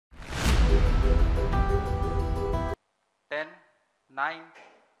9,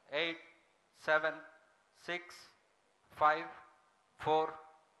 8, 7, 6, 5, 4,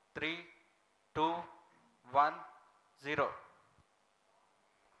 3, 2, 1, 0.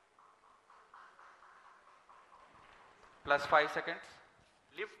 Plus 5 seconds.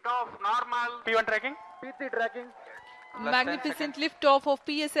 Lift off normal. P1 tracking. PT tracking. Magnificent lift off of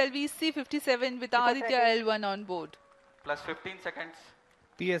PSLV C-57 with Aditya L1 on board. Plus 15 seconds.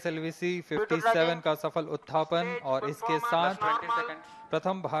 PSLV C-57 का सफल उत्थापन और इसके साथ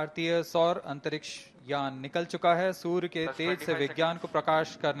प्रथम भारतीय सौर अंतरिक्ष यान निकल चुका है सूर्य के तेज से विज्ञान को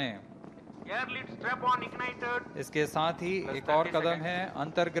प्रकाश करने। इसके साथ ही एक और कदम है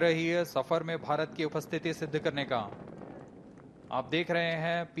अंतर्ग्रहीय सफर में भारत की उपस्थिति सिद्ध करने का। आप देख रहे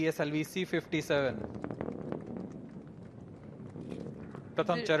हैं PSLV C-57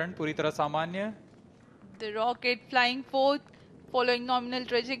 प्रथम चरण पूरी तरह सामान्य। The rocket flying forth, following nominal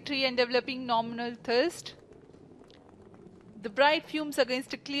trajectory and developing nominal thrust. The bright fumes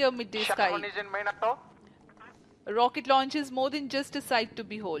against a clear midday sky. A rocket launch is more than just a sight to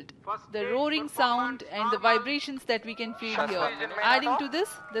behold. The roaring sound and the vibrations that we can feel here, adding to this,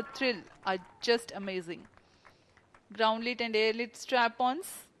 the thrill are just amazing. Ground-lit and air-lit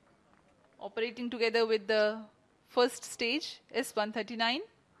strap-ons operating together with the first stage, S-139.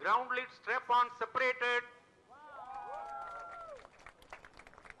 Ground-lit strap-on separated.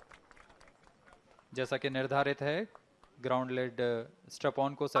 जैसा कि निर्धारित है ground lead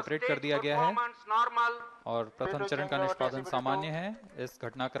strap-on को separate कर दिया गया है और प्रथम चरण का निष्पादन सामान्य है। इस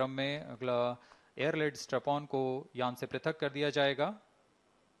घटनाक्रम में अगला एयर लेड स्ट्रैप-ऑन को यान से पृथक कर दिया जाएगा।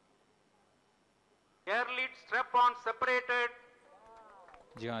 Air lead strap-on separated.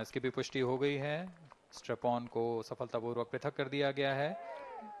 जी हाँ, इसकी भी पुष्टि हो गई है। स्ट्रैप-ऑन को सफलतापूर्वक पृथक कर दिया गया है।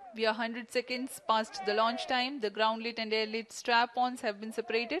 We are 100 seconds past the launch time. The ground lit and air lit strap-ons have been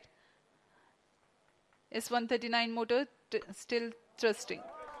separated. S-139 motor still thrusting.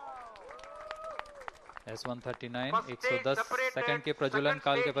 S-139 110 second के प्रज्वलन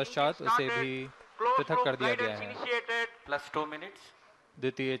काल के पश्चात उसे भी पृथक कर दिया गया है। Plus 2 minutes.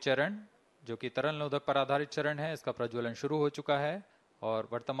 द्वितीय चरण जो कि तरल नोदक पर आधारित चरण है, इसका प्रज्वलन शुरू हो चुका है और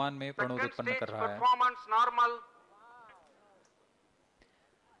वर्तमान में प्रणोद उत्पन्न कर रहा है।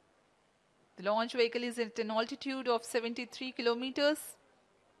 The launch vehicle is at an altitude of 73 kilometers.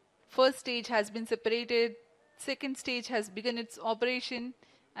 First stage has been separated, second stage has begun its operation,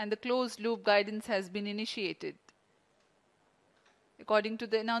 and the closed loop guidance has been initiated. According to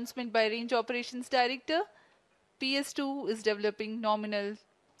the announcement by Range Operations Director, PS2 is developing nominal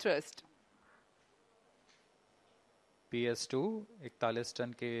thrust. PS2 41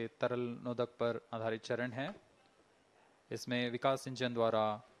 ton के तरल नोदक पर आधारित चरण है। इसमें विकास engine द्वारा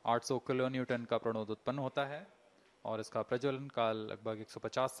 800 kilo Newton का प्रणोद उत्पन्न होता है और इसका प्रज्वलन काल लगभग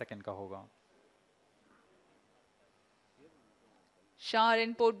 150 सेकंड का होगा। Shar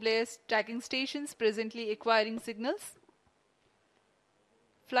and Port Blair tracking stations presently acquiring signals.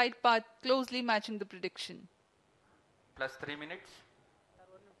 Flight path closely matching the prediction. Plus 3 minutes.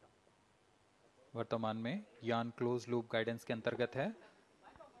 वर्तमान में यान क्लोज लूप गाइडेंस के अंतर्गत है।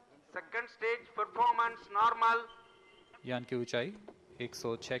 Second stage performance normal. यान की ऊंचाई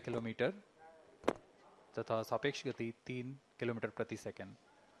 106 किलोमीटर तथा सापेक्ष गति 3 किलोमीटर प्रति second.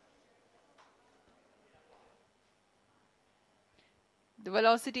 The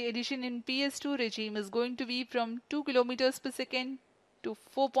velocity addition in PS2 regime is going to be from 2 kilometers per second to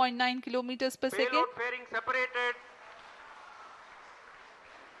 4.9 kilometers per second. Payload fairing separated.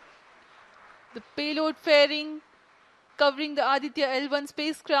 The payload fairing covering the Aditya L1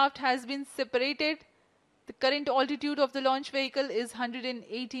 spacecraft has been separated. The current altitude of the launch vehicle is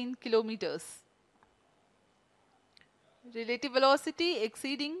 118 kilometers. Relative velocity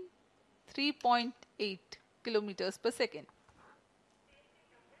exceeding 3.8 kilometers per second.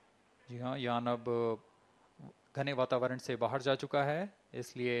 जी हाँ, यान अब घने वातावरण से बाहर जा चुका है,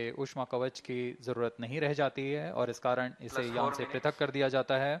 इसलिए ऊष्मा कवच की जरूरत नहीं रह जाती है और इस कारण इसे यान से पृथक कर दिया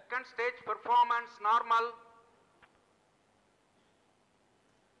जाता है। Second stage performance normal.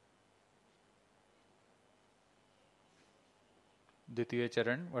 द्वितीय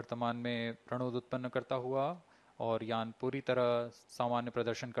चरण वर्तमान में प्रणोद उत्पन्न करता हुआ और यान पूरी तरह सामान्य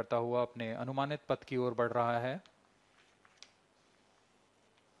प्रदर्शन करता हुआ अपने अनुमानित पथ की ओर बढ़ रहा है।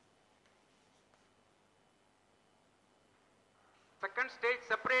 Second stage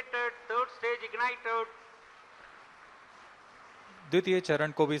separated, third stage ignited. द्वितीय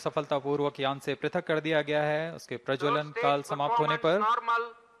चरण को भी सफलतापूर्वक यान से पृथक कर दिया गया है उसके प्रज्वलन काल समाप्त होने पर।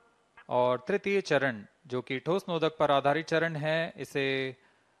 और तृतीय चरण जो कि ठोस नोदक पर आधारित चरण है,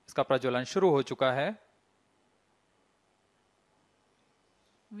 इसका प्रज्वलन शुरू हो चुका है।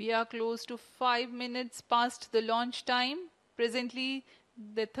 We are close to 5 minutes past the launch time. Presently,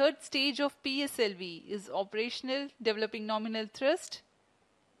 the third stage of PSLV is operational, developing nominal thrust.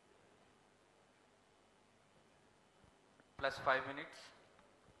 Plus 5 minutes.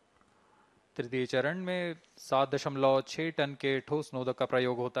 तृतीय चरण में 7.6 टन के ठोस नोदक का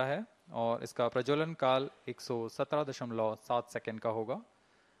प्रयोग होता है और इसका प्रज्वलन काल 117.7 सेकंड का होगा।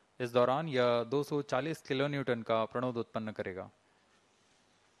 इस दौरान यह 240 किलोन्यूटन का प्रणोद उत्पन्न करेगा।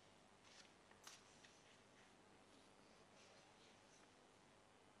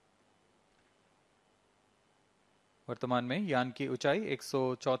 वर्तमान में यान की ऊंचाई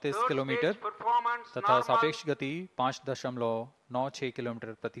 134 किलोमीटर तथा सापेक्ष गति 5.96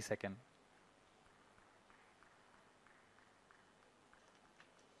 किलोमीटर प्रति सेकंड।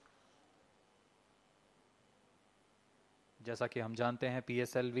 जैसा कि हम जानते हैं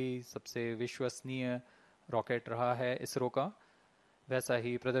PSLV सबसे विश्वसनीय रॉकेट रहा है इसरो का, वैसा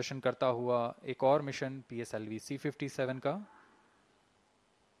ही प्रदर्शन करता हुआ एक और मिशन PSLV C57 का।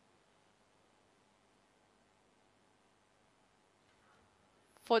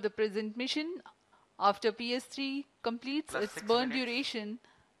 For the present mission, after PS3 completes Plus its 6 burn minutes. duration,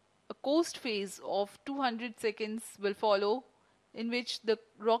 a coast phase of 200 seconds will follow, in which the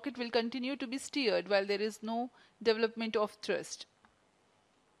rocket will continue to be steered while there is no development of thrust.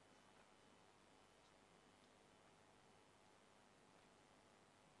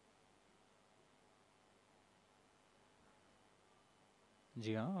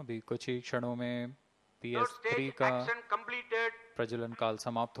 जी हाँ, अभी कुछ ही क्षणों में Third PS3 stage का action completed. प्रज्वलन काल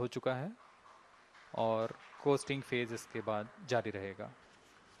समाप्त हो चुका है और कोस्टिंग फेज इसके बाद जारी रहेगा।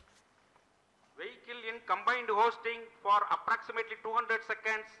 Vehicle in combined hosting for approximately 200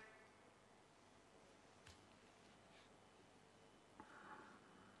 seconds.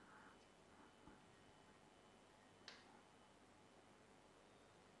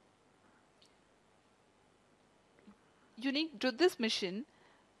 Unique to this mission,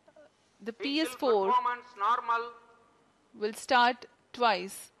 the Vehicle PS4 performance normal. will start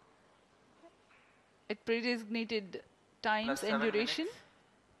twice at pre-designated times Plus and 7 duration. minutes.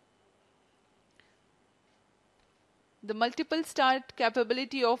 The multiple start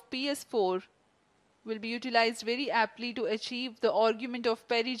capability of PS4 will be utilized very aptly to achieve the argument of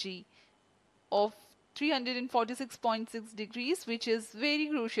perigee of 346.6 degrees, which is very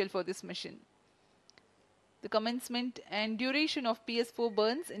crucial for this mission. The commencement and duration of PS4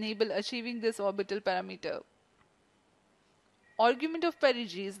 burns enable achieving this orbital parameter. Argument of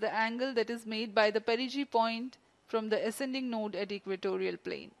perigee is the angle that is made by the perigee point from the ascending node at equatorial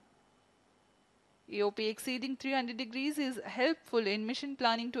plane. AOP exceeding 300 degrees is helpful in mission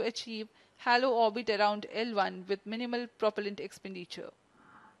planning to achieve halo orbit around L1 with minimal propellant expenditure.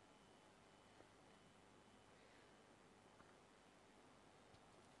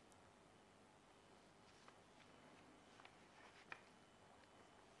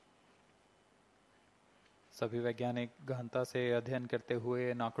 सभी वैज्ञानिक गहनता से अध्ययन करते हुए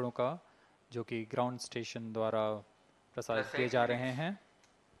इन आंकड़ों का, जो कि ग्राउंड स्टेशन द्वारा प्रसारित Plus किए 8 जा रहे minutes. हैं।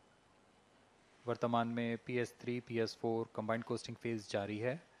 वर्तमान में PS3 PS4 combined costing phase जारी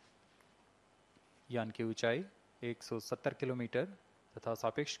है। यान की ऊंचाई 170 किलोमीटर तथा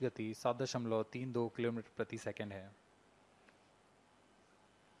सापेक्ष गति 7.32 किलोमीटर प्रति सेकंड है।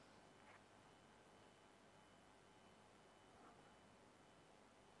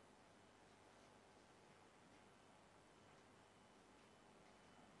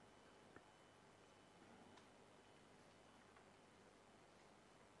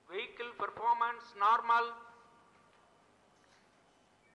 Vehicle performance normal.